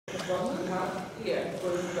Here.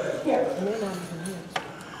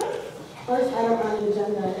 First item on the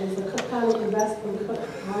agenda is the Cook County Invest in Cook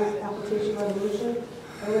Grant Application Resolution.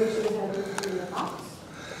 Everybody should have it in your box.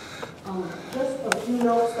 Just a few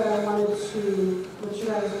notes that I wanted to let you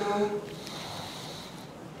guys know.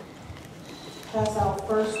 Pass out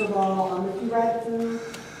first of all, if you read through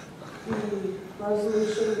the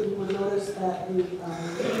resolution, you will notice that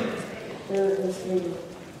there is a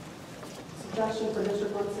suggestion for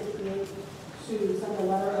District 168 to send a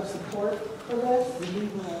letter of support for this.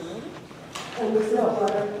 And this is a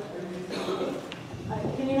letter.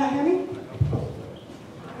 Can you not hear me?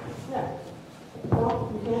 Yeah.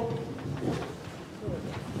 No, you can't?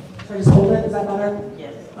 Should I just hold it? Is that better?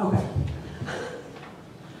 Yes. Okay.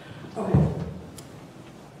 Okay.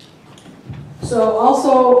 So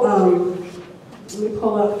also, let me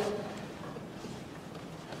pull up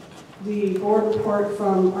the board report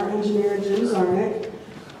from our engineer, Jim Zarnick.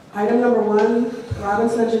 Item number 1,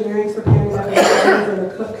 Robinson Engineering is preparing that for the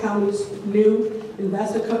Cook County's new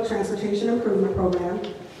Invest in Cook Transportation Improvement Program.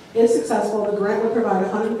 If successful, the grant would provide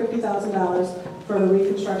 $150,000 for the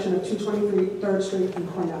reconstruction of 223 3rd Street in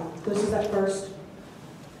Cornell. This is that first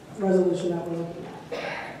resolution that we're looking at.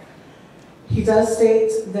 He does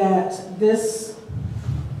state that this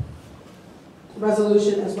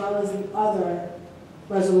resolution, as well as the other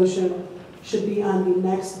resolution, should be on the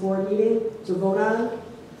next board meeting to vote on,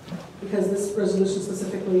 because this resolution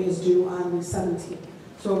specifically is due on the 17th.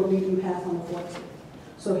 So it would need to be passed on the 14th.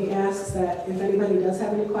 So he asks that if anybody does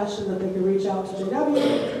have any questions, that they can reach out to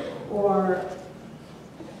JW, or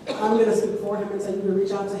I'm going to speak for him and say you can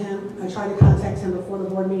reach out to him. I tried to contact him before the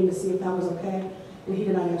board meeting to see if that was okay, and he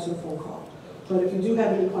did not answer the phone call. But if you do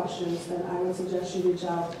have any questions, then I would suggest you reach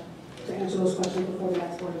out to answer those questions before the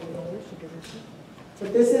next board meeting.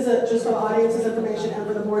 But this is just for the audience's information and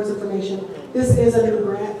for the board's information. This is a new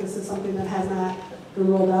grant. This is something that has not been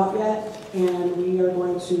rolled out yet, and we are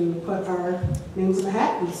going to put our names in the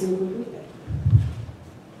hat and see if we can get it.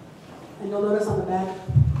 And you'll notice on the back,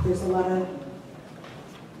 there's a letter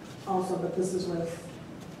also, but this is with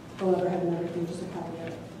the letterhead and everything, just a copy of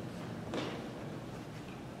it.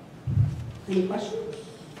 Any questions?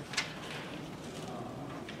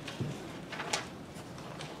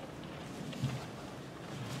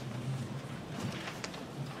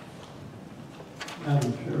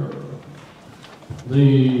 Madam Chair,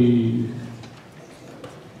 the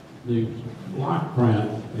block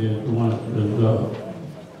grant is the one that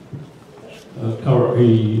is cover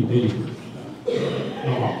 80%.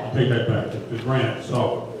 No, I take that back. The grant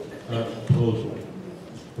itself, that proposal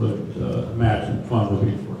would match and fund would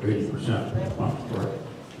be for 80% of the funds, correct?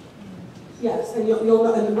 Yes, and you'll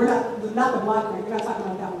know, and we're not the block grant, we're not talking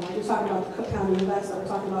about that one, right? You're talking about the Cook County Invest that we're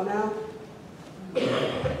talking about now?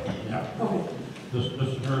 Yeah. Okay. This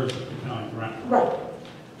is hers, the county grant. Right.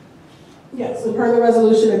 Yes, and per the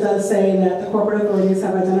resolution, it does say that the corporate authorities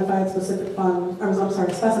have identified specific funds,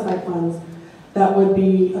 specified funds that would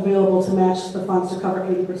be available to match the funds to cover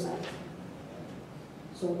 80%.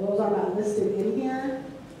 So those are not listed in here.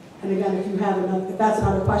 And again, if that's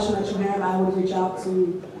another question that you have, I would reach out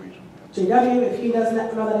to JW. If he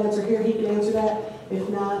doesn't know that answer here, he can answer that. If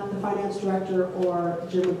not, the finance director or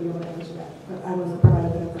Jim would be able to answer that. But I wasn't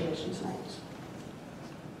provided that information tonight.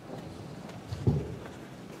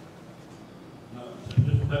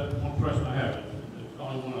 Just that one question I have, it's the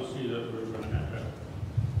only one I see that we're going to have to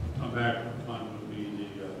come back and fund would be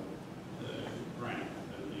the grant,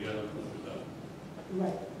 the other one was done.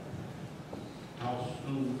 Right. How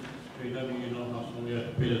soon, JW, you know how soon we have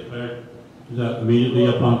to pay this back? Is that immediately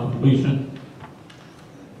upon completion?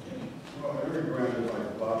 Well, every grant is like a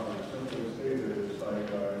block grant. Simply stated, it's like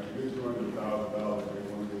you get $200,000, they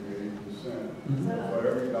want to give you 80%. For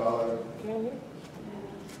every dollar.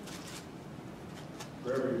 For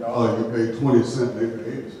every dollar, you pay 20 cents, they pay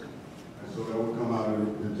 80 cents. And so that would come out of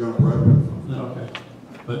the general revenue fund. Okay.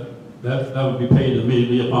 But that would be paid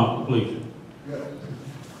immediately upon completion? Yes.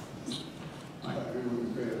 We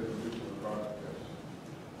would pay at the completion of the project, yes.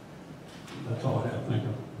 That's all I have. Thank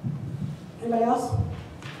you. Anybody else?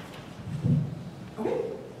 Okay.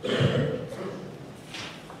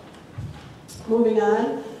 Moving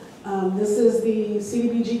on. This is the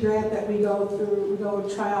CDBG grant that we go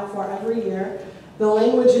try out for every year. The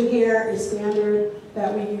language in here is standard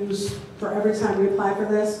that we use for every time we apply for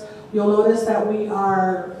this. You'll notice that we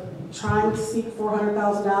are trying to seek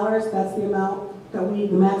 $400,000. That's the amount that the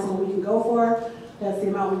maximum we can go for. That's the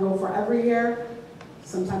amount we go for every year.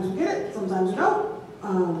 Sometimes we get it, sometimes we don't.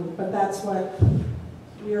 But that's what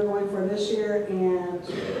we are going for this year. And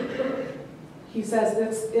He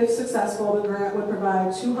says if successful, the grant would provide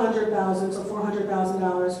 $200,000 to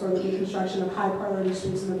 $400,000 for the reconstruction of high priority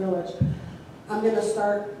streets in the village. I'm gonna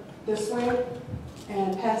start this way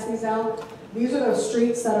and pass these out. These are the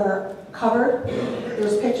streets that are covered.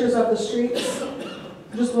 There's pictures of the streets.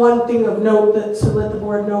 Just one thing of note that to let the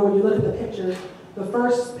board know when you look at the pictures, the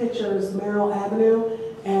first picture is Merrill Avenue,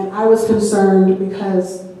 and I was concerned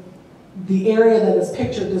because the area that is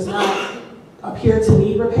pictured does not appear to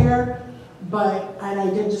need repair. But, and I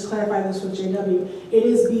did just clarify this with JW, it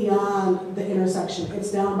is beyond the intersection.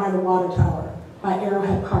 It's down by the water tower, by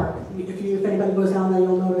Arrowhead Park. If anybody goes down there,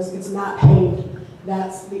 you'll notice it's not paved.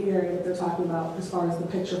 That's the area that they're talking about as far as the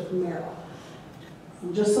picture from Merrill.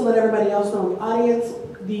 Just to let everybody else know in the audience,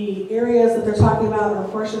 the areas that they're talking about are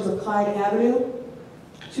portions of Clyde Avenue,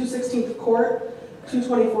 216th Court,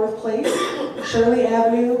 224th Place, Shirley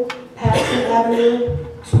Avenue, Paxton Avenue,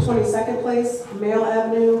 222nd Place, Mail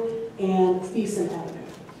Avenue, and Thiessen Avenue.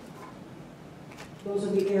 Those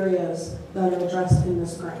are the areas that are addressed in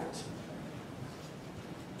this grant.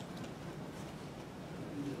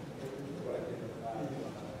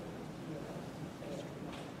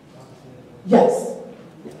 Yes.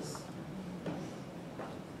 Yes.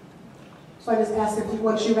 So I just asked if you,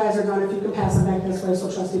 once you guys are done, if you can pass them back this way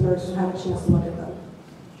so Trustee Burks will have a chance to look at them.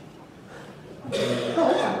 No,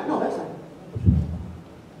 that's fine. No, that's fine.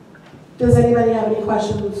 Does anybody have any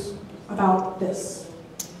questions about this?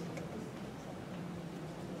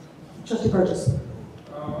 Trustee Burgess.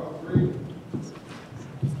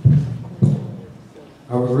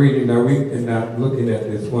 I was reading that and I'm looking at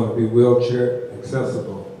this, want to be wheelchair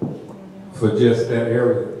accessible for just that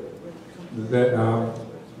area. Is that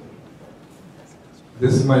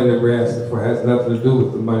this money that we're asking for has nothing to do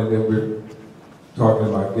with the money that we're talking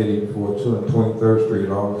about getting for 223rd Street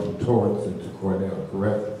all the way from Torrance into Cornell,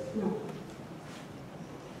 correct? No.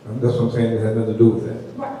 That's what I'm saying, it has nothing to do with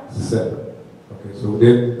that. Right. It's separate. Okay, so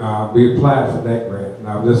then we applied for that grant.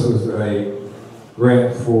 Now this is a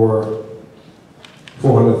grant for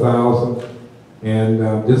 $400,000, and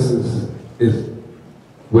this is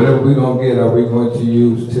whatever we're gonna get. Are we going to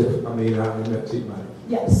use TIF? I mean, MFT money?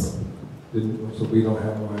 Yes. So we don't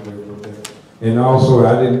have no idea what that. And also,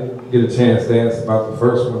 I didn't get a chance to ask about the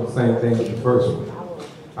first one. Same thing with the first one.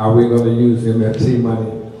 Are we going to use MFT money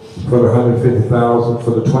for the $150,000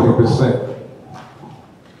 for the 20%?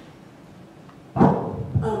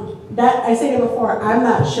 That, I stated before, I'm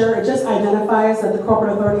not sure. It just identifies that the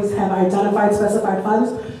corporate authorities have identified specified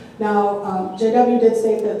funds. Now, JW did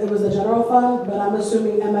state that it was a general fund, but I'm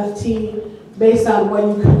assuming MFT, based on what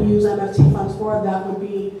you can use MFT funds for, that would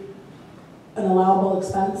be an allowable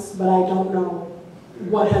expense, but I don't know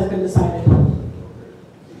what has been decided.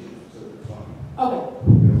 Okay.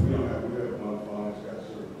 We have one fund, it's got a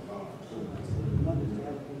certain amount.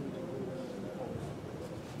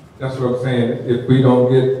 That's what I'm saying. If we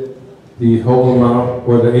don't get the whole amount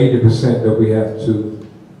or the 80% that we have to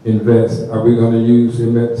invest, are we going to use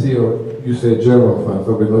MFT or you said general funds?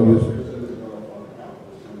 Are we going to use it?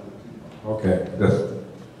 Okay,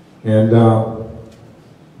 and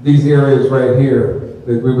these areas right here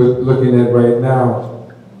that we were looking at right now,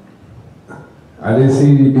 are they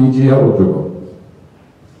CDBG eligible?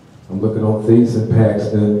 I'm looking on Thiessen,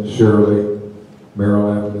 Paxton, Shirley,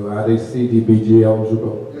 Merrill Avenue. Are they CDBG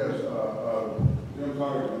eligible? Yes, Jim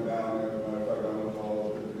Target went down there, as a matter of fact, I went to all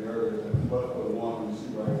of the areas, and but for the one you see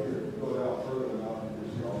right here, if you go down further now, you can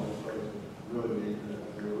see all those places really need,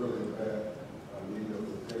 they're really bad, need of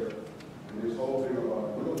repair. And this whole thing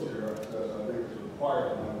about wheelchair access, I think is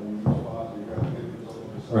required now when you use funds, you got to get this over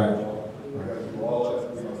the sidewalk. You got to do all that,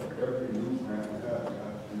 every new grant we have, you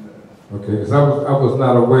have to do that. Okay, because I was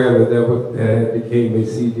not aware that that became a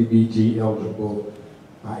CDBG eligible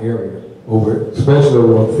area over, especially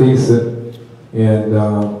over on Thiessen and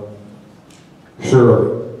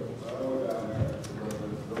Shirley. I went down there because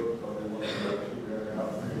they wanted to shoot that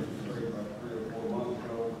out like 3 or 4 months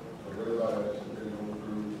ago. So everybody that's been going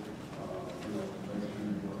through,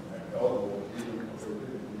 make sure you are eligible, even if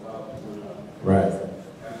they're Right.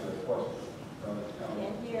 answer that question.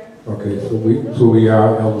 Okay, so we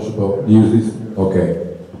are eligible to use these. Okay,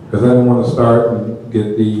 because I didn't want to start and get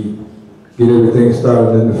everything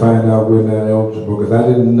started and then find out we're not eligible. Because I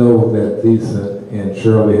didn't know that Thiessen and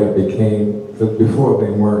Shirley had became, because before they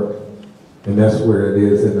weren't, and that's where it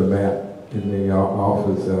is in the map in the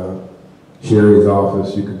office, Sherry's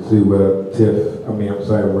office. You can see where TIF.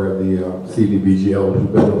 Where the CDBG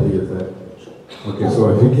eligibility is at. Okay, so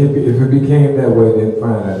if it became that way, then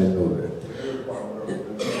fine. I didn't know that.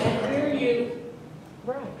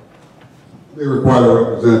 They require a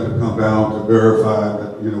representative to come down to verify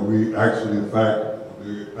that, we actually, in fact,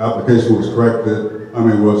 the application was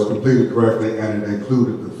was completed correctly, and it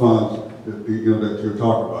included the funds that, that you're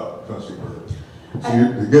talking about, trustee Burgess. So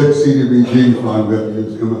to get CDBG fund, we have to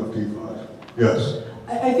use MFT funds. Yes.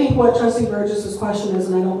 I think what trustee Burgess's question is,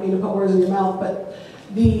 and I don't mean to put words in your mouth, but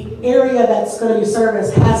the area that's going to be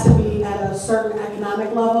serviced has to be at a certain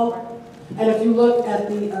economic level. And if you look at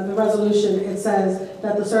the resolution, it says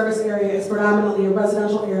that the service area is predominantly a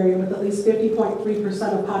residential area with at least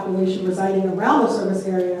 50.3% of population residing around the service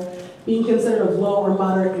area being considered of low or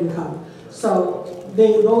moderate income. So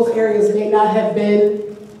those areas may not have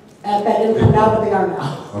been at that income now, but they are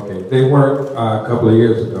now. Okay, they weren't a couple of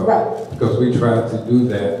years ago. Right. Because we tried to do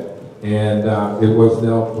that, and it wasn't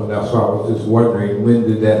helpful. That's why I was just wondering, when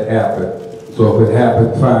did that happen? So if it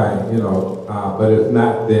happened, fine, but if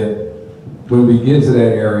not, then when we get to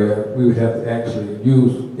that area, we would have to actually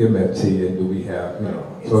use MFT, and do we have,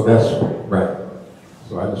 so that's right.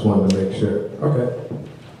 So I just wanted to make sure. Okay.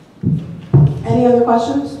 Any other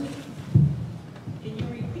questions? Can you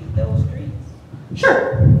repeat those streets?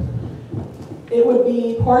 Sure. It would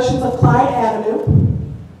be portions of Clyde Avenue,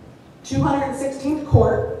 216th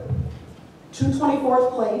Court,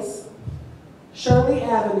 224th Place, Shirley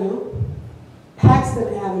Avenue,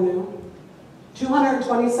 Paxton Avenue,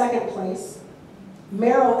 222nd Place,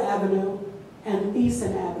 Merrill Avenue, and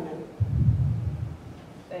Thiessen Avenue.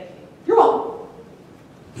 Thank you. You're welcome.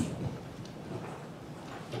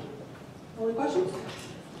 Only questions?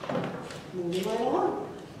 Moving right along.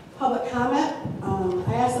 Public comment.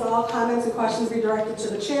 I ask that all comments and questions be directed to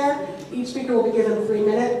the chair. Each speaker will be given 3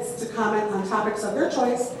 minutes to comment on topics of their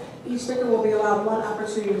choice. Each speaker will be allowed 1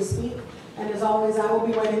 opportunity to speak. And as always, I will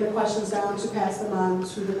be writing the questions down to pass them on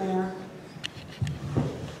to the mayor.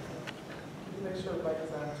 Make sure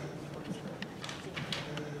everybody's on.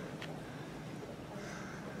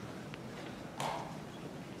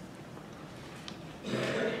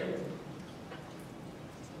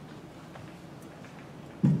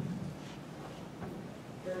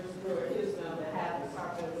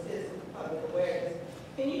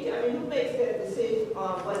 Can you tell me who makes that decision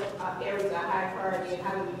on what areas are high priority and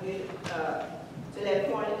how do we get to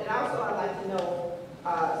that point? And also I'd like to know,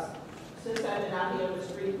 since I've been out here on the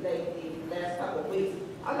street lately, the last couple of weeks,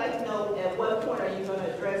 I'd like to know at what point are you going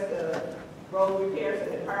to address the road repairs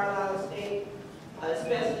in the Carlisle Estate,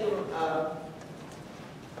 especially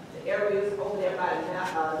the areas over there by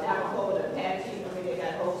Navajo and Apache. I mean, they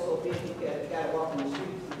got holes so big you got to walk on the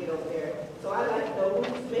streets to get over there. So I'd like to know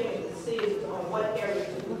who's making decisions on what area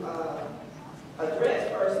to address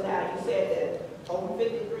first. Now, you said that over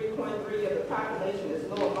 53.3% of the population is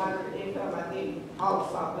low or moderate income. I think all of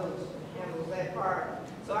Sauk Village handles that part.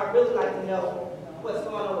 So I'd really like to know what's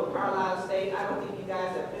going on with Carlisle State. I don't think you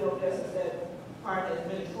guys have been over there since that part has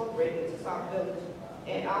been incorporated into Sauk Village.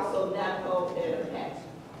 And also Navajo and Apache.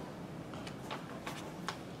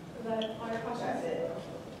 Is that all your questions? That's it.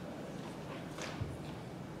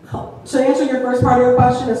 To answer your first part of your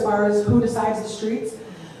question, as far as who decides the streets,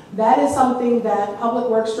 that is something that Public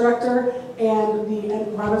Works Director and the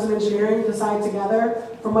Environmental Engineering decide together.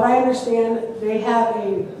 From what I understand, they have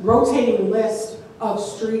a rotating list of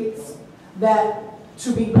streets that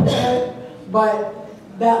to be prepared, but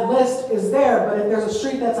that list is there. But if there's a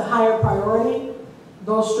street that's a higher priority,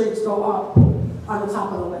 those streets go up on the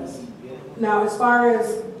top of the list. Now, as far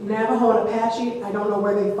as Navajo and Apache, I don't know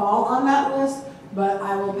where they fall on that list, but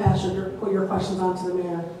I will pass your questions on to the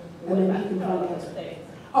mayor, and then he can find the answer.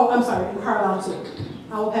 Oh, I'm sorry, and Carlisle too.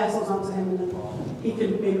 I will pass those on to him, and then he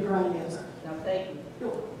can maybe provide an answer. No, thank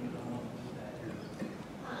you.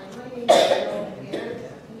 Hi, my name is Eric.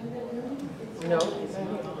 No.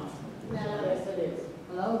 Yes, it is.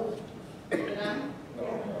 Hello? Can I?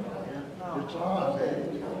 It's on.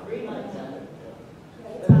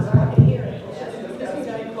 I can hear it.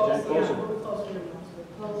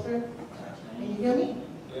 Closer? Can you hear me?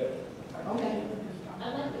 Yeah. Okay.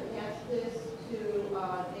 I'd like to pass this to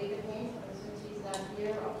David Haynes, and since he's not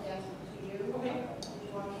here, I'll pass it to you. Okay. Do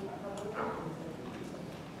you want me to come over?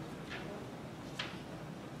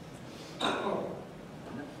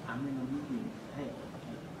 I'm in a meeting. Hey.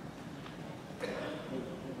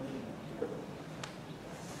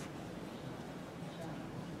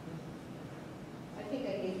 I think I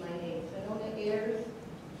gave my name. Sonona Ayers,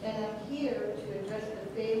 and I'm here to address the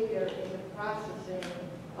failure in the processing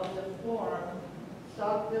of the form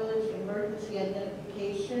Sauk Village Emergency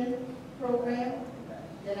Identification Program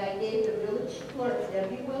that I gave the village clerk,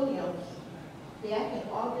 Debbie Williams, back in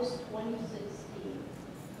August 2016.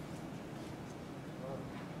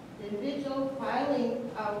 The individual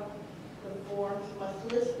filing out the forms must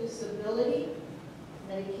list disability,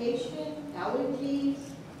 medication, allergies,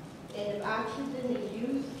 And if oxygen is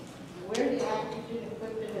used, where the oxygen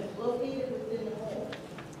equipment is located within the home.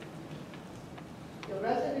 The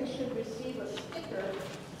resident should receive a sticker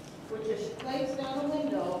which is placed on a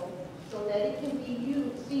window so that it can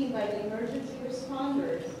be seen by the emergency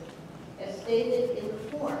responders as stated in the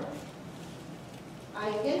form. I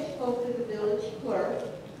again spoke to the village clerk,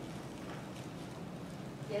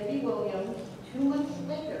 Debbie Williams, 2 months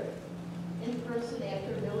later, in person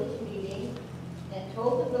after a village meeting, and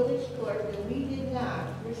told the village clerk that we did not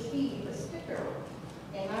receive a sticker,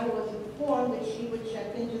 and I was informed that she would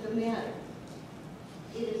check into the matter.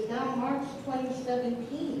 It is now March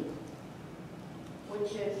 2017,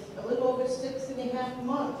 which is a little over 6.5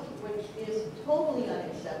 months, which is totally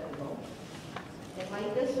unacceptable. And my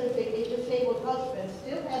disabled husband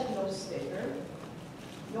still has no sticker,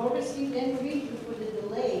 nor received any reason for the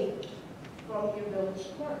delay from your village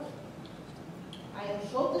clerk. I am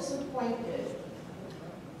so disappointed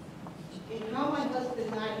in how my husband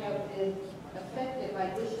and I have been affected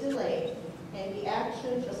by this delay and the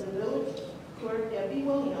actions of the village clerk, Debbie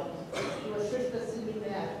Williams, to assist us in the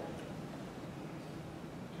matter.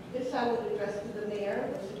 This I would address to the mayor,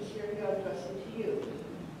 but since you're here, I'll address it to you.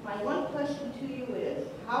 My one question to you is,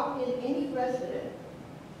 how can any resident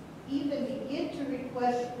even begin to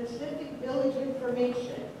request specific village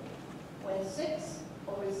information when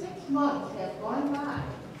over 6 months have gone by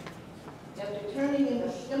after turning in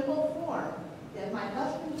a simple form that my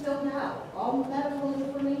husband filled out, all medical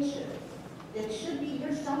information that should be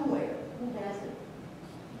here somewhere? Who hasn't?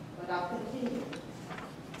 But I'll continue.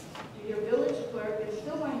 To your village clerk, and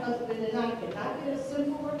still my husband and I cannot get a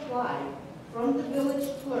simple reply from the village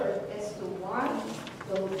clerk as to why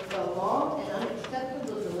the long and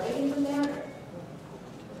unacceptable delay in the matter.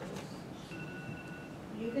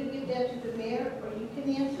 You can give that to the mayor, or you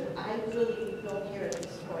can answer. I really don't care at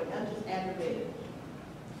this point. I'm just aggravated.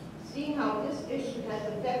 Seeing how this issue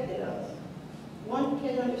has affected us, one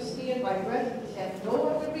can understand why residents have no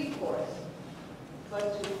other recourse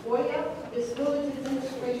but to FOIA this village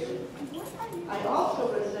administration. I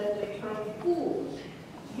also resent the term fools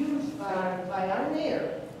used by our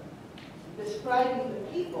mayor describing the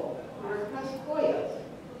people who request FOIAs.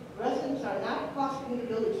 Residents are not costing the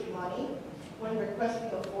village money when requesting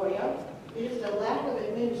a FOIA. It is the lack of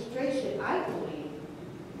administration, I believe,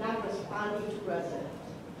 not responding to residents.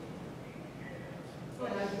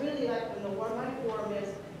 And I'd really like to know where my form is,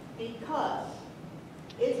 because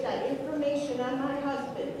it's got information on my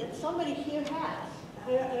husband that somebody here has.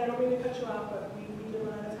 I don't mean to cut you off, but we do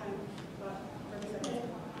run out of time.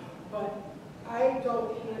 But I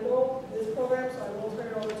don't handle this program, so I will turn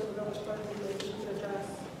it over to the village clerk and she can address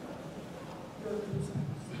your concerns.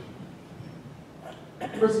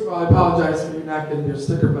 First of all, I apologize for you not getting your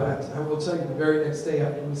sticker, but I will tell you the very next day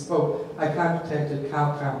after we spoke, I contacted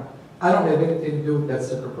CalCom. I don't have anything to do with that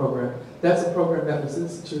sticker program. That's a program that was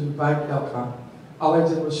instituted by CalCom. All I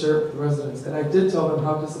did was share it with the residents, and I did tell them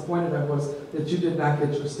how disappointed I was that you did not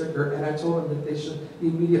get your sticker, and I told them that they should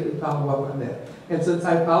immediately follow up on that. And since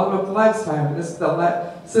I followed up the last time, and this is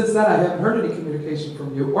since then I haven't heard any communication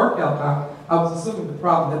from you or CalCom, I was assuming the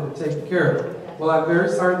problem had been taken care of. Well, I'm very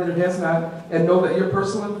sorry that it has not, and know that your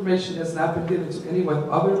personal information has not been given to anyone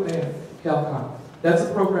other than CalCom. That's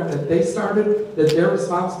a program that they started, that they're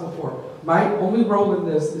responsible for. My only role in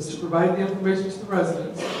this is to provide the information to the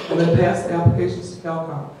residents and then pass the applications to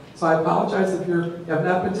CalCom. So I apologize if you have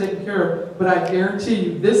not been taken care of, but I guarantee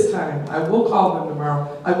you this time, I will call them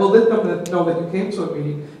tomorrow. I will let them know that you came to a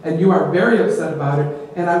meeting and you are very upset about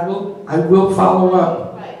it, and I will follow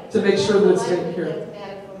up to make sure that it's taken care of.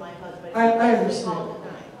 I understand.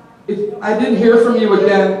 I didn't hear from you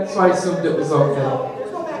again, so I assumed it was okay.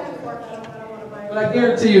 But I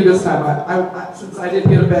guarantee you this time, since I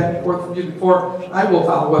didn't get a back and forth from you before, I will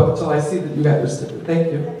follow up until I see that you got your sticker.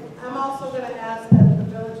 Thank you. I'm also going to ask that the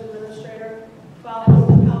village administrator follow up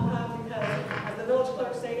with CalCom, because as the village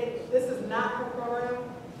clerk stated, this is not her program,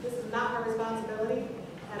 this is not her responsibility,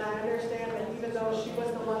 and I understand that even though she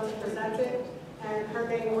was the one to present it, and her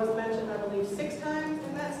name was mentioned, I believe, 6 times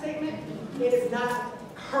in that statement, it is not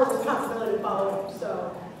her responsibility to follow up.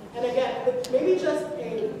 So, and again, maybe just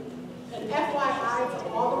an FYI to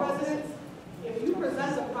all the residents, if you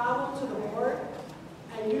present a problem to the board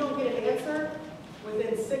and you don't get an answer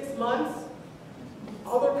within 6 months,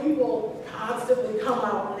 other people constantly come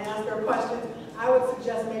out and ask their questions. I would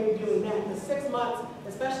suggest maybe doing that. The 6 months,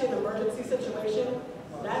 especially in an emergency situation,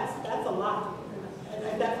 that's a lot. And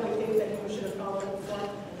I definitely think that you should have followed up for,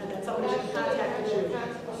 and that somebody should have contacted you.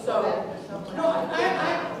 So, no,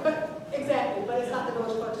 but exactly, but it's not the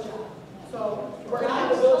village clerk's job. So we're going to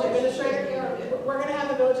have the village administrator. We're going to have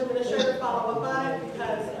the village administrator follow up on it,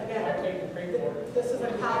 because again,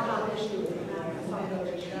 a compound issue.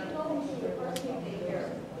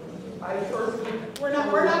 We're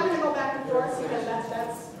not gonna go back and forth because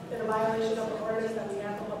that's been a violation of the ordinance that we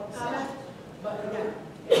have for public comment. But again,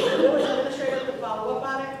 if the village administrator could follow up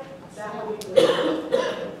on it, that would be good.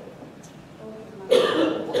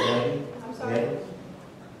 I'm sorry.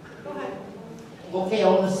 Go ahead. Okay,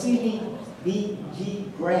 on the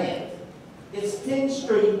CDBG grant, it's 10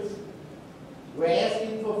 streets. We're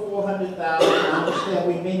asking for 400,000. I understand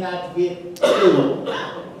we may not get 2.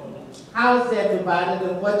 How is that divided,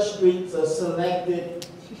 and what streets are selected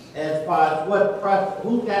as far as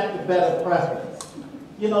who got the better preference?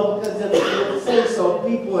 You know, because if you say so,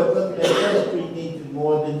 people are looking at your street needs it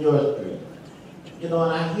more than your street. You know,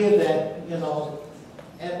 and I hear that, you know,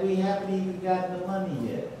 and we haven't even gotten the money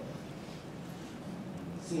yet.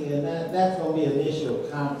 See, and that's going to be an issue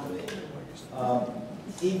of conflict,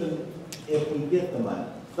 even if we get the money.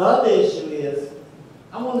 The other issue is,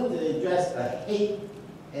 I wanted to address the hate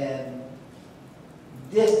and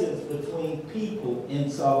distance between people in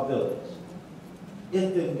Sauk Village.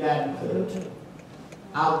 It's been gotten to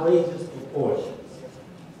outrageous proportions.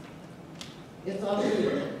 It's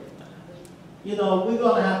unreal. You know, we're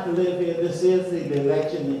going to have to live here. This is the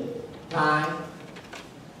election time.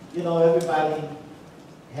 You know, everybody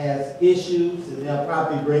has issues, and they'll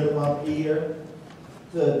probably bring them up here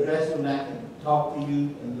to address them. I can talk to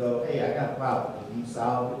you and go, hey, I got a problem. Can you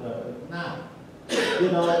solve it or not?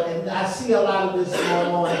 You know, and I see a lot of this going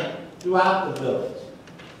on throughout the village.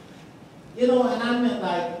 You know, and I meant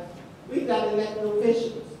like, we've got elected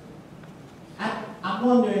officials. I'm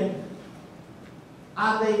wondering,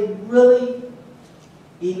 are they really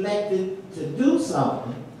elected to do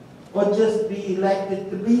something or just be elected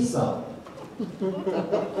to be something?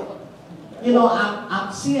 You know,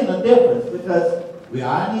 I'm seeing a difference because we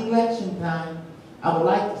are in election time. I would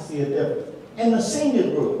like to see a difference. And the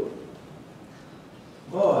senior group,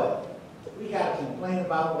 boy, we got to complain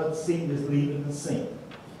about what seniors leaving the scene.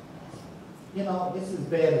 You know, it's as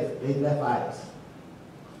bad as they left ice.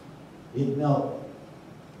 It melted.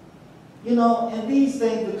 You know, and these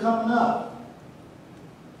things are coming up.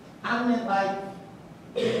 I meant like,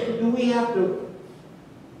 do we have to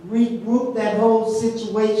regroup that whole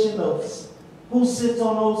situation of who sits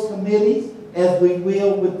on those committees as we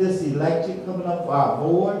will with this election coming up for our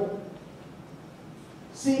board?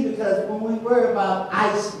 See, because when we worry about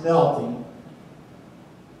ice melting,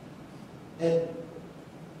 and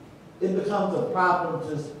it becomes a problem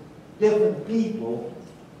to different people,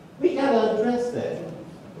 we got to address that.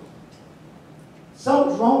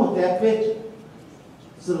 Something's wrong with that picture.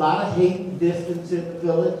 There's a lot of hate and distance in the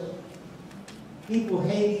village. People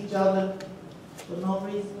hate each other for no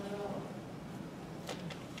reason at all.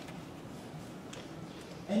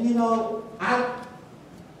 And you know,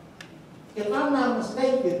 if I'm not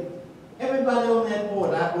mistaken, everybody on that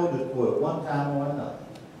board, I voted for it one time or another.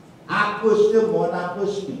 I pushed them more than I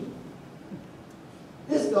pushed me.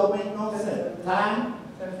 This don't make no sense. Time?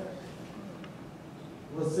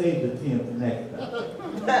 We'll save the 10 for next time.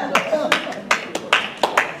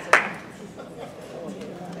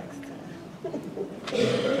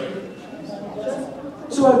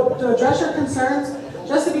 To address your concerns,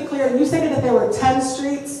 just to be clear, you stated that there were 10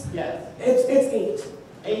 streets. Yes. It's 8.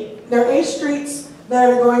 8. There are 8 streets that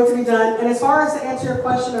are going to be done. And as far as to answer your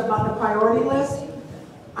question about the priority list,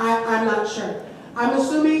 I'm not sure. I'm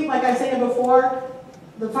assuming, like I said before,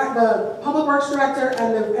 the public works director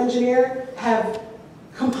and the engineer have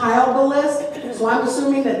compiled the list. So I'm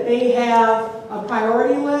assuming that they have a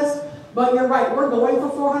priority list. But you're right, we're going for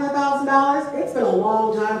 $400,000. It's been a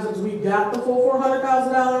long time since we got the full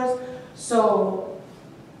 $400,000. So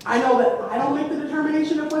I know that I don't make the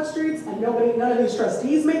determination of what streets, and none of these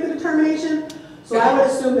trustees make the determination. So I would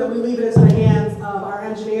assume that we leave it into the hands of our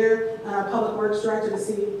engineer and our public works director to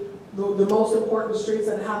see the most important streets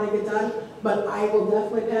and how they get done. But I will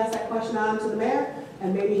definitely pass that question on to the mayor,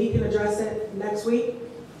 and maybe he can address it next week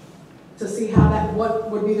to see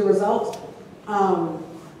what would be the result.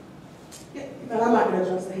 But I'm not going to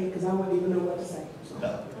address the hate because I wouldn't even know what to say. So.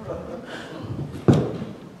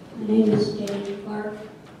 My name is Jamie Clark.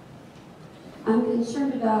 I'm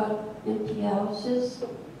concerned about empty houses.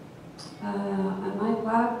 On my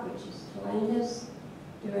block, which is Calandis,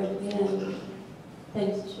 there have been,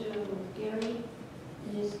 thanks to Gary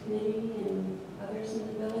and his committee and others in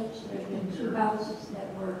the village, there have been 2 houses that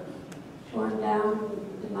were torn down,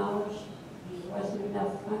 demolished. There wasn't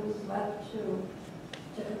enough funds left to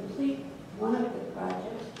complete one of the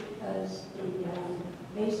projects because the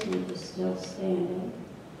basement is still standing.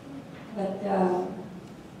 But down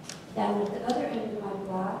at the other end of my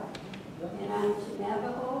block and on to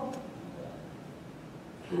Navajo,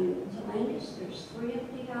 on Atlantis, there's 3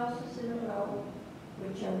 empty houses in a row,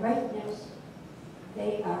 which are right next.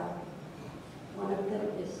 They are. One of them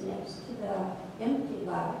is next to the empty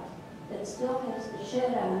lot that still has the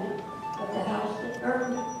shed on it of the house that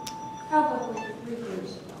burned probably 3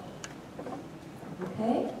 years ago.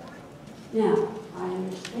 Okay? Now, I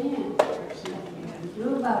understand there's nothing you can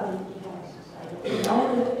do about empty houses. I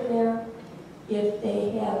don't know if if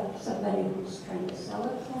they have somebody who's trying to sell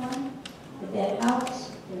it for them. But that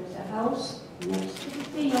house, there's a house next to the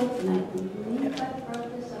field, and I can believe I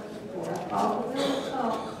brought this up before. I called the village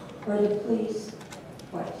hall or the police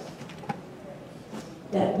twice.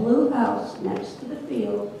 That blue house next to the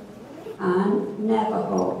field on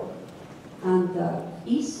Navajo, on the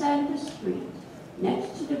east side of the street,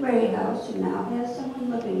 next to the gray house, who now has someone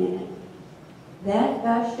living in it, that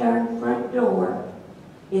gosh darn front door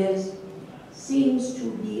seems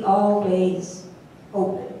to be always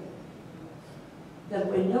open. The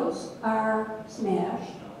windows are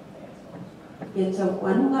smashed. It's a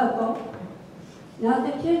 1 level. Now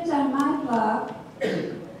the kids on my block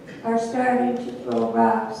are starting to throw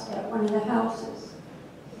rocks at one of the houses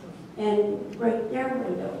and break their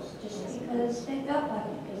windows just because they felt like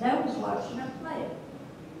it, because I was watching them play.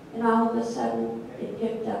 And all of a sudden, it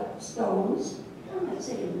picked up stones. I'm not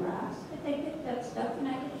saying rocks, but they picked up stuff and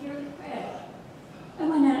I could hear the crash. I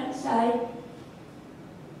went outside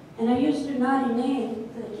and I used a naughty name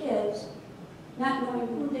for the kids, not knowing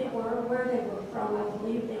who they were, where they were from. I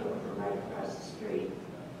believe they were from right across the street.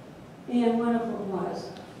 And one of them was.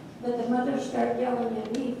 But the mother started yelling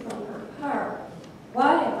at me from her car.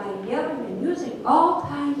 Why am I yelling and using all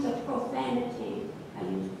kinds of profanity? I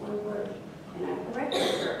used 1 word, and I corrected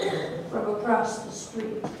her from across the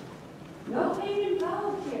street. No pain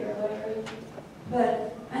involved here, Larry.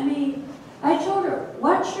 But, I mean, I told her,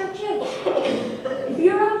 watch your kids. If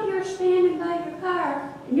you're out here standing by your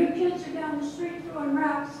car and your kids are down the street throwing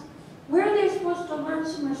rocks, where are they supposed to learn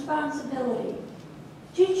some responsibility?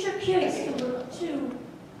 Teach your kids to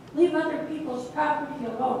leave other people's property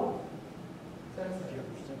alone.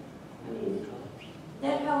 I mean,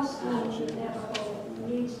 that house on Navajo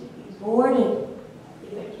needs to be boarded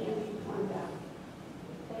if it can't be torn down.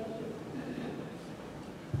 Thank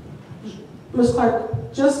you. Ms.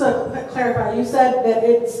 Clark, just to clarify, you said that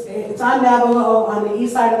it's on Navajo on the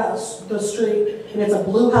east side of the street, and it's a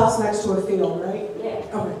blue house next to a field, right? Yeah.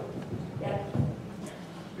 Okay. Yeah.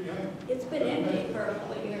 It's been empty for a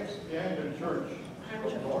couple of years. Behind the church.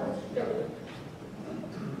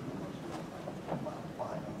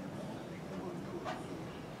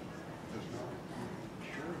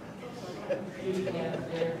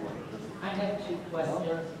 I have 2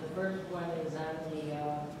 questions. The first one is on the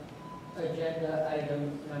agenda item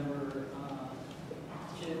number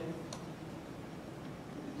 2.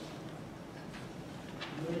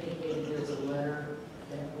 You indicated there's a letter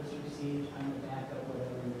that was received on the back of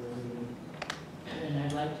whatever you're reading. And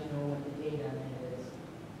I'd like to know what the date on that is.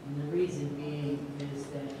 And the reason being is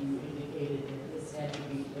that you indicated that this had to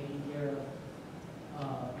be taken care of.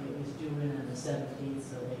 It was due in on the 17th,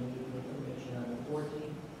 so they needed information on the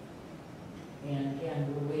 14th. And again,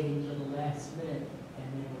 we're waiting till the last minute, and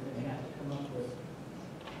then we're going to have to come up with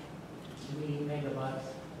 3 megawatts.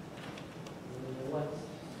 What's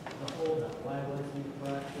the holdup? Why wasn't it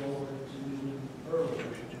brought forward to meeting earlier?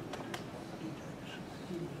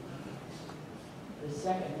 The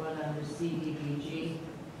second one on the CDBG,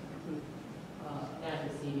 not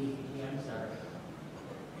the CDBG, I'm sorry.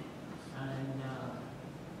 On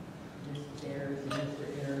Mr. Ayers and Mr.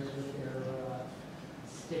 Ayers with their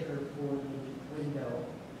sticker for the window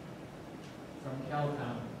from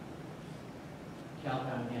Calcom.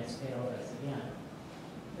 Calcom has failed us again.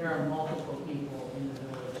 There are multiple people in the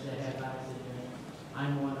village that have oxygen.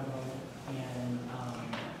 I'm one of them, and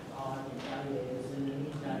all I can tell you is in the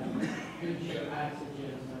meantime, future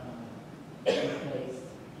oxygen replaced.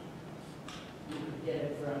 You could get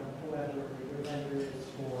it from whoever your vendor is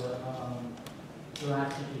for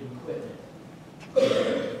oxygen equipment.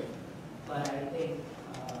 But I think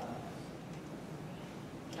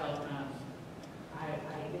Calcom, I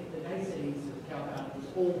think the niceties of Calcom is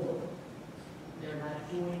over. They're not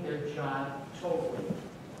doing their job totally.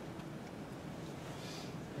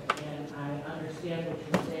 And I understand what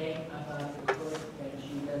you're saying about the clerk, and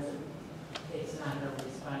she doesn't, it's not her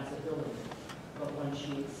responsibility. But when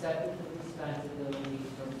she accepted the responsibility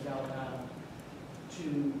from Calcom to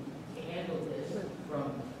handle this from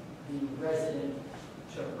the resident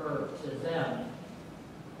to her, to them,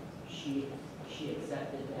 she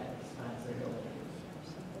accepted that responsibility.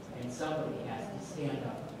 And somebody has to stand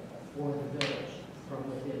up for the village from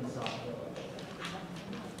within Sauk Village.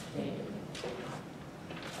 Thank you.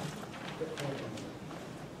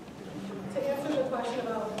 To answer the question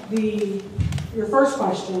about your first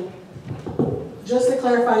question, just to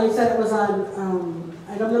clarify, you said it was on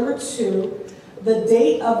item number 2. The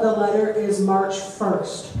date of the letter is March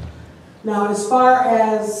 1st. Now, as far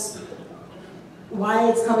as why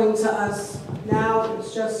it's coming to us now,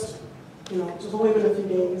 it's just, just only been a few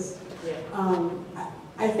days.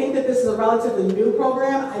 I think that this is a relatively new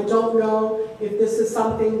program. I don't know if this is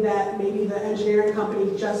something that maybe the engineering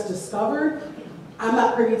company just discovered. I'm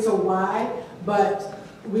not privy to why, but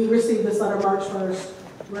we received this letter March 1st.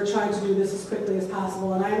 We're trying to do this as quickly as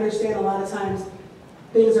possible, and I understand a lot of times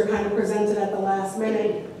things are kind of presented at the last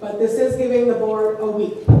minute, but this is giving the board a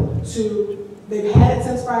week they've had it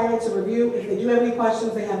since Friday to review. If they do have any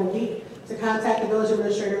questions, they have a week to contact the village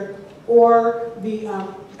administrator or the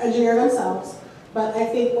engineer themselves. But I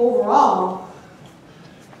think overall,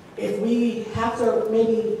 if we have to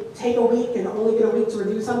maybe take a week and only get a week to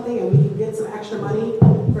review something and we can get some extra money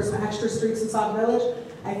for some extra streets in Sauk Village,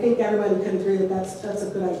 I think everybody can agree that that's a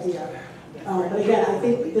good idea. But again, I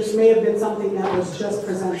think this may have been something that was just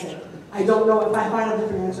presented. I don't know. If I find a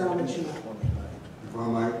different answer, I'll let you know. If I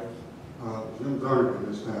might, Jim Zarnick and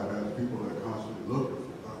his staff has people that constantly look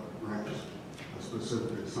for grants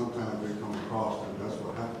specifically. Sometimes they come across and that's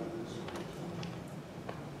what happens.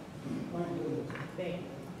 Thank you.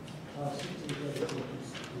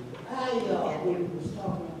 When we was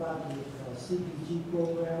talking about the CPG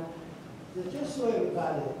program, just so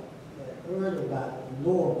everybody that heard about it,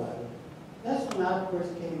 know about it, that's when I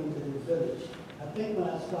first came into the village. I think when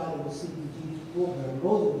I started with CPG program,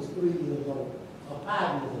 Rosa was 3 years old, or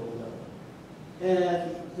 5 years old.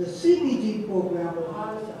 And the CPG program,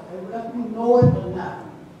 whether you know it or not,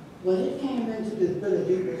 when it came into the village,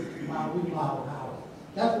 it was my remodel house.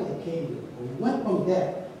 That's what it came to. We went from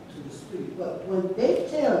that to the street. But when they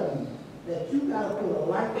tell you that you got to put a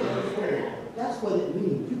light on the store, that's what it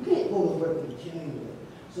means. You can't go to work and change it.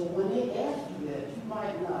 So when they ask you that, you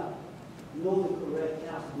might not know the correct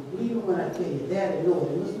answer. But believe me when I tell you, Daddy knows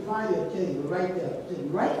it. Mr. Meyer will tell you right there, sitting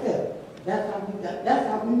right there. That's how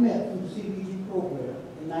we met through the CBG program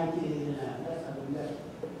in 1989. That's how we met.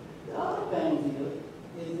 The other thing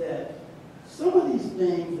is that some of these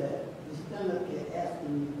things that you stand up here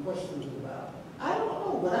asking me questions about, I don't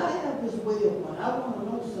know, but I have this way of when I want to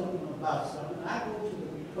know something about something, I go to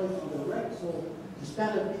the person direct. So to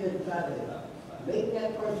stand up here and try to make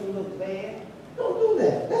that person look bad, don't do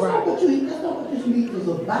that. That's not what this meeting is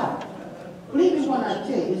about. Believe me when I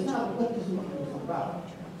tell you, it's not what this meeting is about.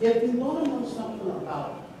 If you want to know something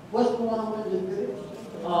about what's going on in the village,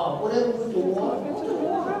 whatever with the water, go to the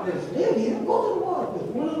water place. Live here, go to the water place.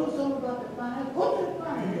 You want to know something about the finance, go to the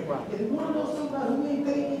finance. If you want to know something about who ain't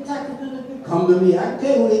paying their taxes in the village, come to me. I can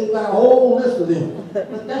tell you, they've got a whole list of them.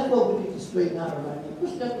 But that's what we need to straighten out right now.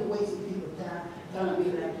 We're stuck to wasting people's time, trying to be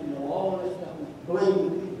like, all this stuff, and blaming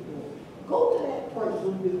people for it. Go to that person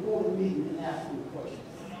before the meeting and ask them questions.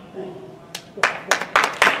 Thank you.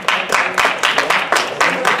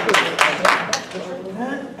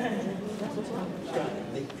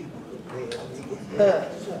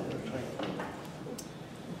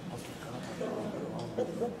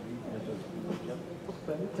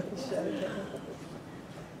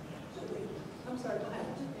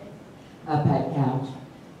 Pat Couch.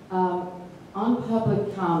 On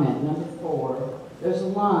public comment, number 4, there's a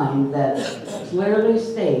line that clearly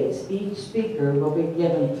states each speaker will be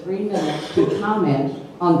given 3 minutes to comment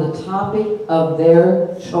on the topic of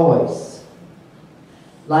their choice.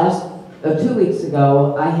 2 weeks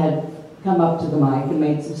ago, I had come up to the mic and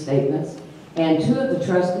made some statements, and 2 of the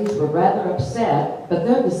trustees were rather upset, but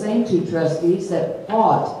they're the same 2 trustees that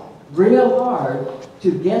fought real hard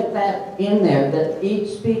to get that in there, that each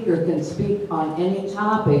speaker can speak on any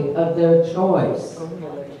topic of their choice.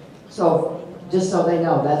 So, just so they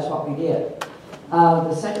know, that's what we did.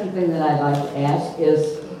 The second thing that I'd like to ask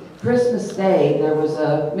is, Christmas Day, there was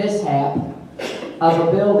a mishap of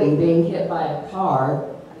a building being hit by a car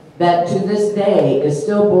that to this day is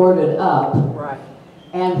still boarded up. Right.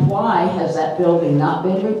 And why has that building not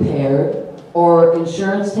been repaired or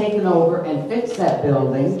insurance taken over and fixed that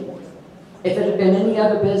building? If it had been any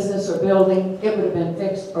other business or building, it would have been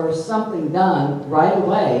fixed or something done right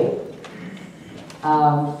away.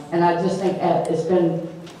 And I just think it's been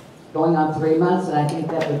going on 3 months, and I think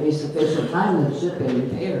that would be sufficient time that it should have been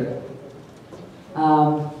repaired.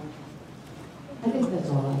 I think that's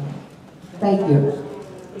all I have. Thank you.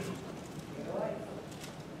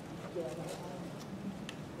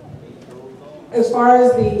 As far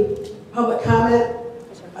as the public comment,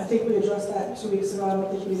 I think we addressed that 2 weeks ago. I don't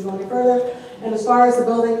think we need to go any further. And as far as the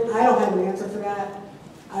building, I don't have an answer for that.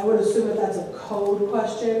 I would assume that that's a code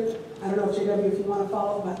question. I don't know if JW, if you want to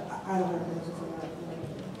follow, but I don't have an answer for that.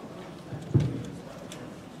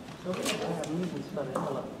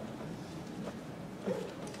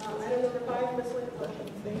 Item number 5, Ms. Lane.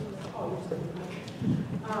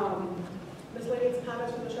 Ms. Lane's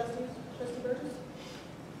comments from the trustees. Trustee Burgess?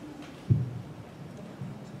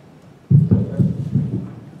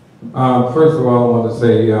 First of all, I want to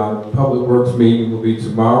say Public Works meeting will be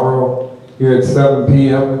tomorrow here at 7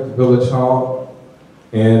 p.m. at the Village Hall.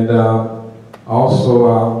 And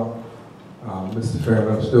also, Mr.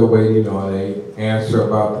 Fairman, I'm still waiting on an answer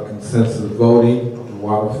about the consensus voting of the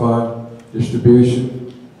water fund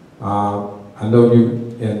distribution. I know you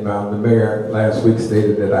and the mayor last week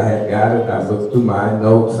stated that I had got it. I looked through my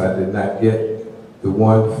notes. I did not get the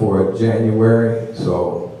one for January,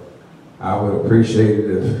 so I would appreciate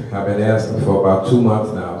it if I've been asking for about 2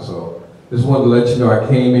 months now. So just wanted to let you know I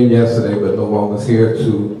came in yesterday, but no one was here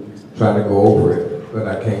to try to go over it. But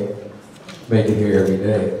I can't make it here every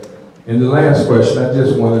day. And the last question, I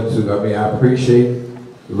just wanted to, I appreciate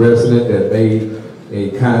the resident that made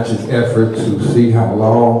a conscious effort to see how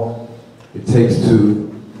long it takes to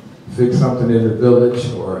fix something in the village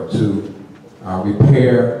or to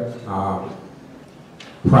repair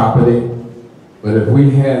property. But if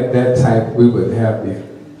we had that type, we would have the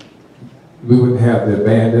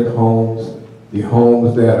abandoned homes, the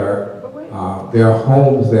homes that are, there are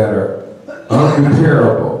homes that are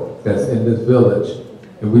unrepairable that's in this village,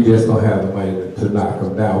 and we just don't have the money to knock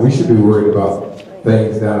them down. We should be worried about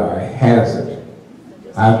things that are a hazard.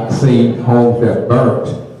 I've seen homes that burnt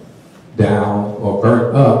down or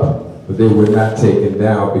burnt up, but they were not taken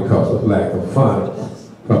down because of lack of funds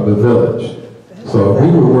from the village. So if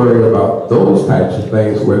we were worried about those types of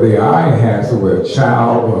things where they are a hazard, where a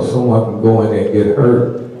child or someone can go in there and get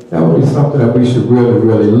hurt, that would be something that we should really,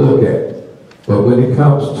 really look at. But when it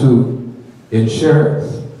comes to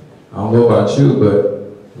insurance, I don't know about you, but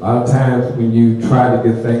a lot of times when you try to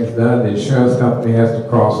get things done, the insurance company has to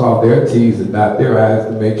cross off their T's and dot their I's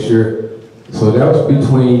to make sure. So that was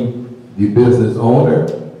between the business owner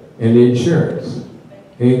and the insurance.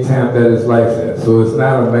 Anytime that is like that. So it's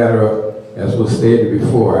not a matter of, as was stated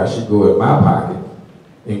before, I should go in my pocket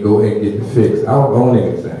and go and get it fixed. I don't own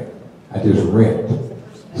anything. I just rent.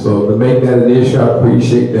 So to make that an issue, I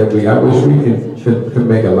appreciate that. I wish we can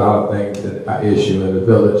make a lot of things an issue in the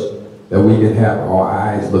village, that we can have our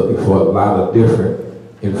eyes looking for a lot of different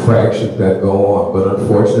infractions that go on. But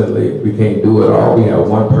unfortunately, we can't do it all. We have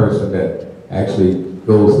one person that actually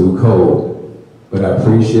goes through code. But I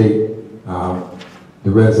appreciate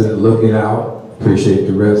the resident looking out, appreciate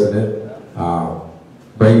the resident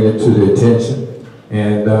bringing it to the attention.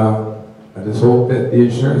 And I just hope that the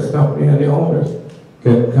insurance company and the owners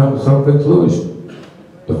can come to some conclusion.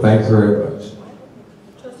 But thanks very much.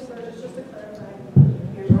 Trustee Burgess, just to clarify.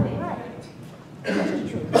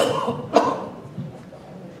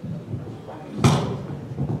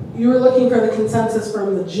 You were looking for the consensus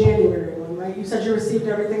from the January one, right? You said you received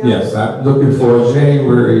everything else? Yes, I'm looking for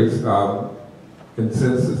January's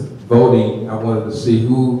consensus voting. I wanted to see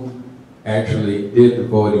who actually did the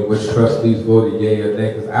voting, which trustees voted yea or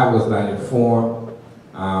nay, because I was not informed.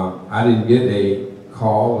 I didn't get a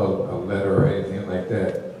call, a letter or anything like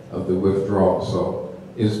that of the withdrawal. So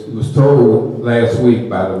it was told last week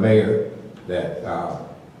by the mayor that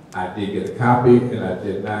I did get a copy and I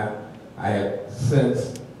did not. I had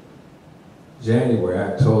since January,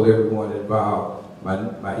 I told everyone involved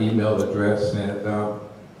my email address, and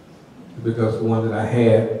because the one that I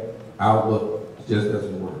had, Outlook, just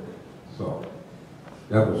doesn't work. So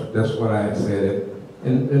that's what I had said,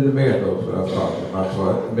 and the mayor knows what I was talking about.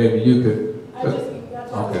 So maybe you could.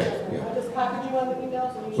 Okay, yeah. I just copied you on the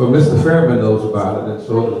email. So you Well, Mr. Fairman knows about it, and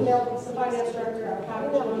so I does. emailed the finance director, I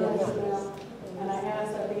copied you on the email, and I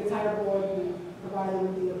asked that the entire board be provided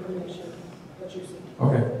with the information that you see.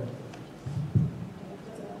 Okay.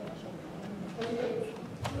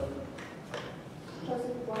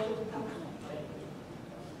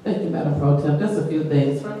 Thank you, Madam Pro Tem. Just a few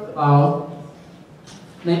things. First of all,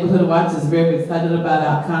 Neighborhood Watch is very excited about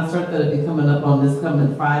our concert that will be coming up on this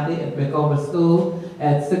coming Friday at Rickover School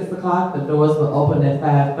at 6 o'clock. The doors will open at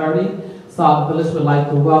 5:30. Sauk Village would like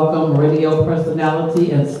to welcome radio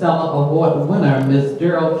personality and Stella Award winner, Ms.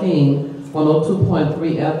 Daryl King,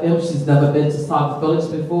 102.3 FM. She's never been to Sauk Village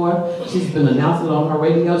before. She's been announcing it on her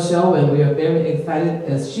radio show, and we are very excited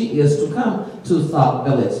as she is to come to Sauk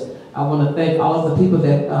Village. I want to thank all of the people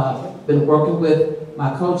that been working with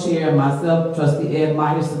my co-chair and myself, Trustee Ed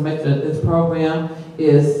Myers, to make sure that this program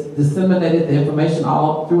is disseminated, the information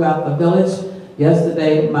all throughout the village.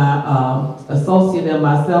 Yesterday, my associate and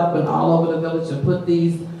myself went all over the village and put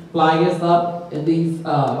these flyers up and these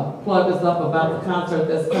pluggers up about the concert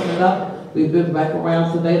that's coming up. We've been back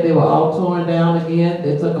around today. They were all torn down again.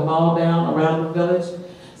 They took them all down around the village.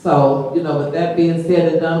 So, you know, with that being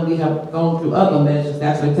said and done, we have gone through other measures to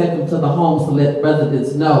actually take them to the homes to let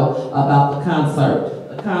residents know about the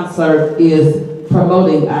concert. The concert is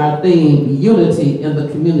promoting our theme, unity in the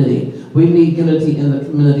community. We need unity in the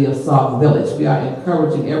community of Sauk Village. We are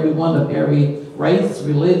encouraging everyone of every race,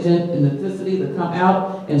 religion, and ethnicity to come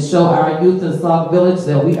out and show our youth in Sauk Village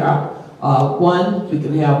that we are one. We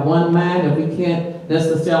can have one mind. If we can't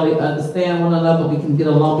necessarily understand one another, we can get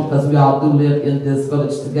along because we all do live in this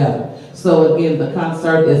village together. So again, the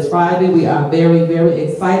concert is Friday. We are very, very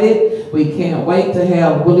excited. We can't wait to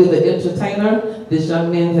have Willie the Entertainer. This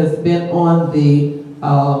young man has been on the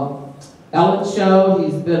Ellen Show.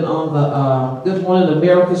 He's been on the Good Morning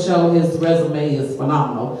America show. His resume is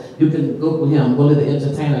phenomenal. You can Google him, Willie the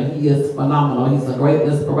Entertainer. He is phenomenal. He's a great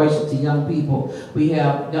inspiration to young people. We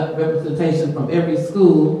have representation from every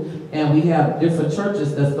school, and we have different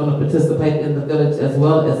churches that's going to participate in the village as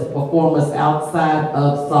well as performers outside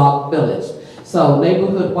of Sauk Village. So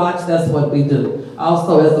Neighborhood Watch, that's what we do.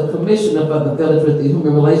 Also, as a commissioner for the village with the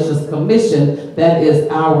Human Relations Commission, that is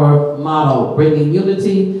our motto, bringing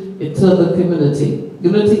unity to the community.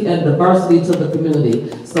 Unity and diversity to the community.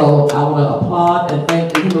 So I want to applaud and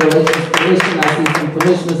thank the Human Relations Commission. I see some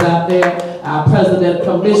commissioners out there. Our President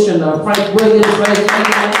Commissioner Frank Williams, raise your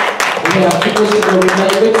hand. We have Commissioner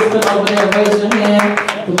Renee Richardson over there, raise your hand.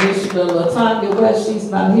 Commissioner LaTanya West,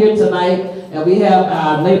 she's not here tonight. And we have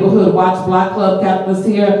our Neighborhood Watch Block Club captains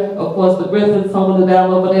here. Of course, the Griffins holding it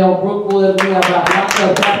down over there on Brookwood. We have our Block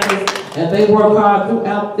Club captains, and they work hard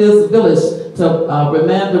throughout this village to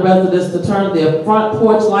remind the residents to turn their front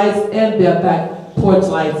porch lights and their back porch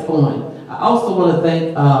lights on. I also want to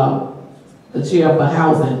thank the chair for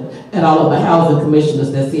housing and all of the housing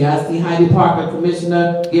commissioners that's here. I see Heidi Parker,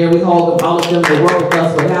 Commissioner, Gary Hogan, all of them that work with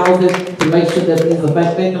us with housing to make sure that these are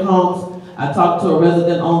vacant homes. I talked to a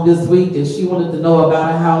resident on this week, and she wanted to know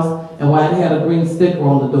about a house and why it had a green sticker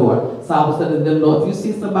on the door. So I was letting them know, if you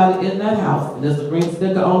see somebody in that house and there's a green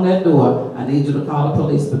sticker on that door, I need you to call the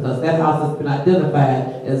police because that house has been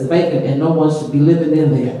identified as vacant and no one should be living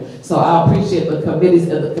in there. So I appreciate the committees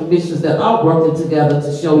and the commissions that are working together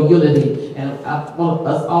to show unity. And I want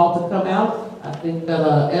us all to come out. I think that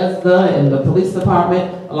ESDA and the police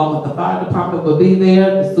department, along with the fire department, will be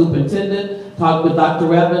there, the superintendent. Talked with Dr.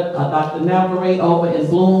 Reverend, Dr. Navarre over in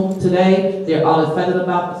Bloom today. They're all excited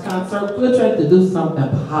about the concert. We're trying to do something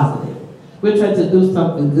positive. We're trying to do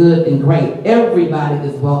something good and great. Everybody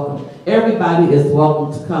is welcome. Everybody is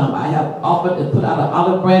welcome to come. I have offered and put out an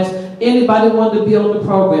olive branch. Anybody want to be on the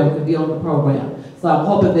program can be on the program. So I'm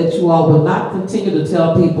hoping that you all will not continue to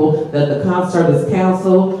tell people that the concert is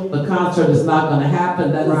canceled, the concert is not going to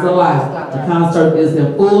happen. That is a lie. The concert is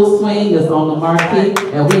in full swing, it's on the marquee,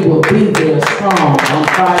 and we will be there strong on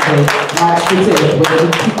Friday, March 10th. We're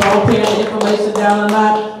going to keep on paying the information down or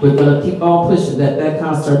not. We're going to keep on pushing that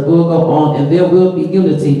concert will go on, and there will be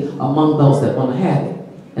unity among those that want to have it.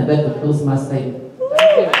 And that concludes my statement.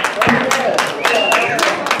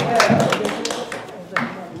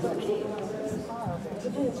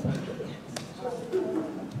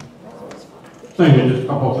 Thank you. Just a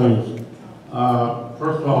couple of things.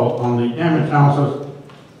 First of all, on the damaged houses,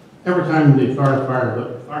 every time the fire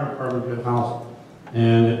department gets a house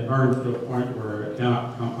and it burns to a point where it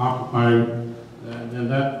cannot come occupied, then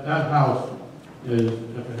that house is,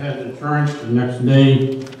 if it has insurance, the next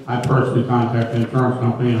day I personally contact the insurance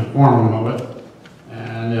company and inform them of it.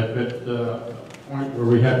 And if it's a point where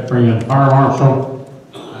we have to bring in a fire marshal,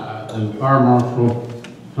 then the fire marshal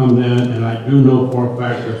comes in, and I do know for a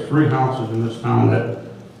fact there's 3 houses in this town that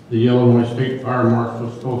the Illinois State Fire Marshal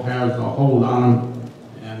still has a hold on them,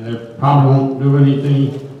 and they probably won't do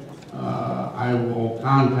anything. I will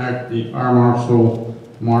contact the fire marshal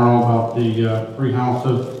tomorrow about the 3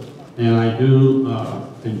 houses, and I do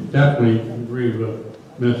definitely agree with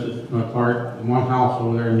Mrs. Clark. The one house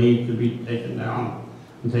over there needs to be taken down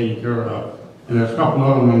and taken care of, and there's a couple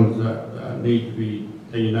other ones that need to be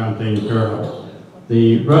taken down and taken care of.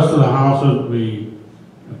 The rest of the houses,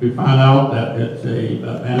 if we find out that it's a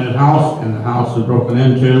abandoned house and the house is broken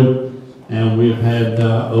into, and we've had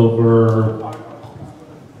over,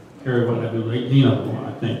 Carrie, what did I do, 18 of them,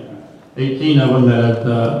 I think. 18 of them that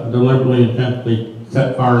have deliberately, intentionally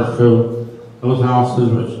set fires to those houses,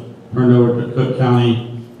 which turned over to Cook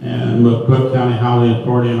County, and with Cook County Housing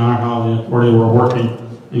Authority and our Housing Authority, we're working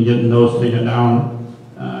and getting those taken down.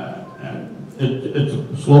 It's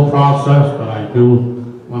a slow process, but I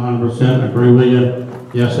do 100% agree with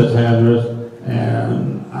you. Yes, it's hazardous,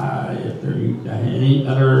 and if any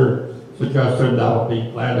other suggestions, I'll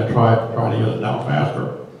be glad to try to get it down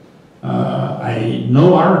faster. I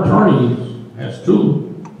know our attorney has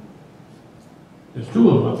two. There's two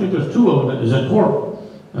of them. I think there's two of them that is in court.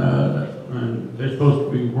 And they're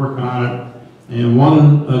supposed to be working on it. And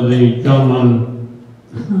one of the gentlemen,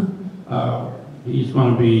 he's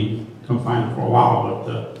going to be confined for a while,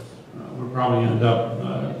 but we'll probably end up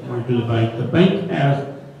going to the bank. The bank has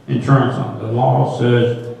insurance on it. The law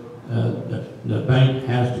says the bank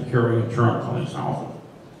has to carry insurance on these houses.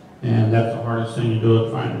 And that's the hardest thing to do,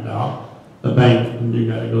 is find out the bank, and you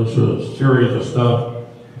got to go through a series of stuff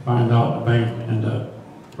to find out the bank and the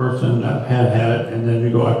person that had it, and then you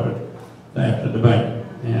go after the bank.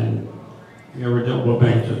 And you ever dealt with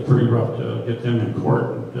banks, it's pretty rough to get them in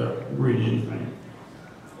court and to read anything.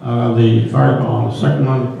 The fire, on the second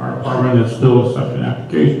one, the fire department is still accepting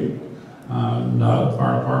application. The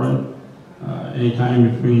fire department,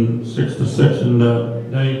 anytime between 6 to 6 in the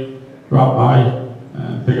day, drop by,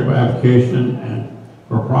 pick up an application, and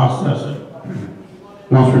we'll process it.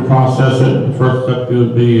 Once we process it, the first step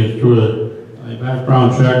would be is through a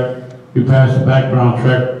background check. You pass the background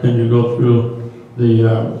check, then you go through the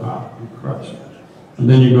correction. And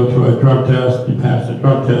then you go through a drug test, you pass the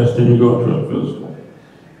drug test, then you go through a physical.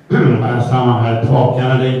 Last time I had 12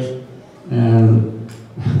 candidates, and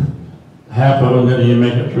half of them didn't even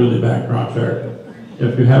make it through the background check.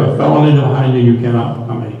 If you have a felony behind you, you cannot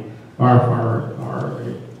become a firefighter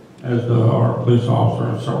or a police officer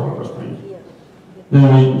and several other things.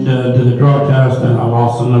 Then we did the drug test, and I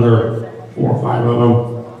lost another 4 or 5 of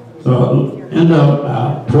them. So end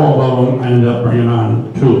up 12 of them, I ended up bringing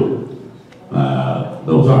on 2.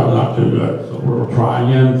 Those are not too good, so we'll try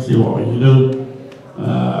again, see what we can do.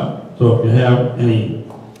 So if you have any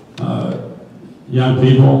young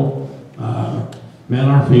people, men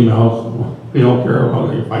or females, we don't care about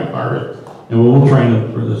whether you fight fires, and we'll train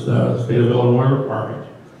them for this state of Illinois requirement.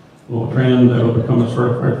 We'll train them that will become a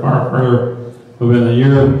certified firefighter within a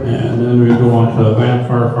year, and then we go on to advanced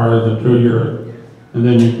firefighters in 2 years, and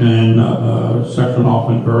then you can section off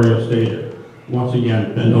in various stages. Once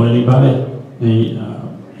again, if you know anybody,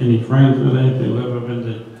 any friends with anything, live within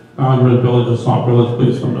the boundary of the village of Sauk Village,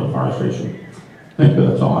 please come to the fire station. Thank you,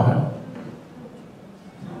 that's all I have.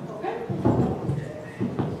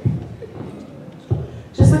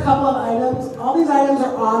 Just a couple of items. All these items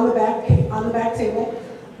are on the back table.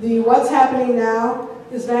 The what's happening now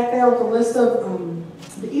is back there with a list of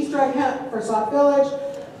the Easter egg hunt for Sauk Village,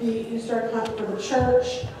 the Easter egg hunt for the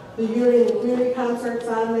church, the Unity and the Community concerts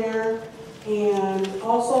on there, and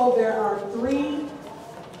also there are 3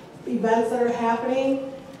 events that are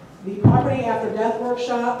happening. The Property After Death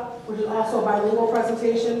Workshop, which is also a bilingual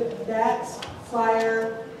presentation. That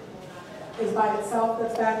flyer is by itself,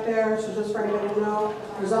 that's back there, so just for anybody to know.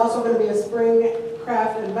 There's also going to be a spring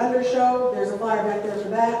craft and vendor show. There's a flyer back there for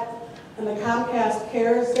that. And the Comcast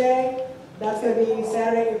Cares Day, that's going to be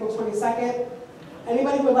Saturday, April 22nd.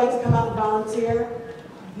 Anybody who would like to come out and volunteer,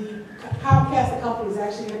 the Comcast, the company, is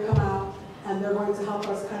actually going to come out, and they're going to help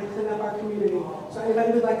us kind of clean up our community. So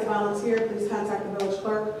anybody who'd like to volunteer, please contact the village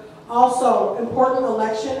clerk. Also, important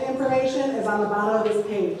election information is on the bottom of this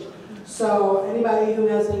page. So anybody who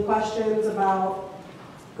has any questions about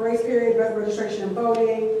grace period, registration and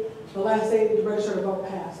voting, the last day to register to vote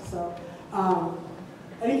passed. So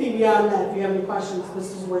anything beyond that, if you have any questions,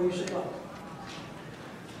 this is where you should look.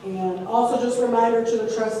 And also just a reminder to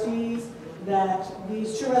the trustees that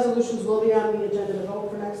these 2 resolutions will be on the agenda to vote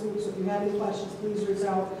for next week. So if you have any questions, please reach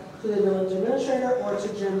out to the village administrator or to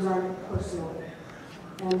Jim Zarnick personally.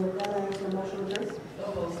 And with that, I ask for a motion to adjourn.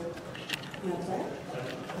 And a second.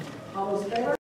 All those in favor?